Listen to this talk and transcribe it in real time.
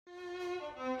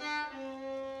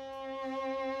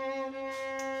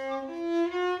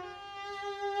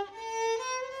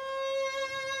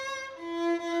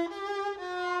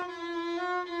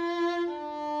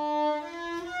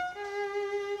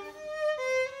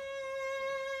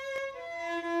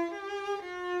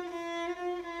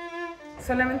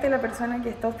Solamente la persona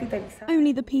que está hospitalizada.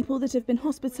 Only the people that have been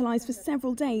hospitalised for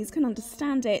several days can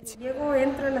understand it. Llego,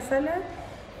 entro a la sala.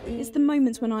 It's the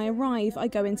moment when I arrive, I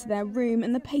go into their room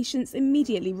and the patients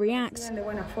immediately react. De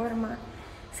buena forma,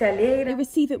 se alegran. They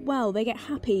receive it well, they get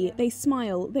happy, they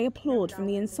smile, they applaud from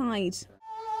the inside.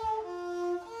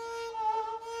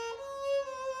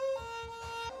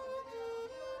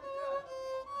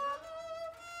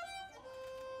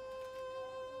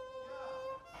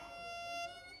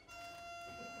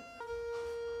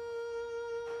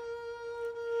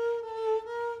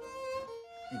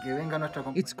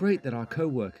 It's great that our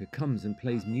co-worker comes and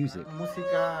plays music.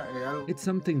 It's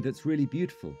something that's really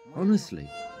beautiful, honestly.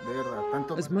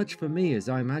 As much for me as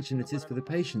I imagine it is for the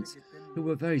patients, who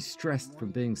were very stressed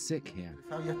from being sick here.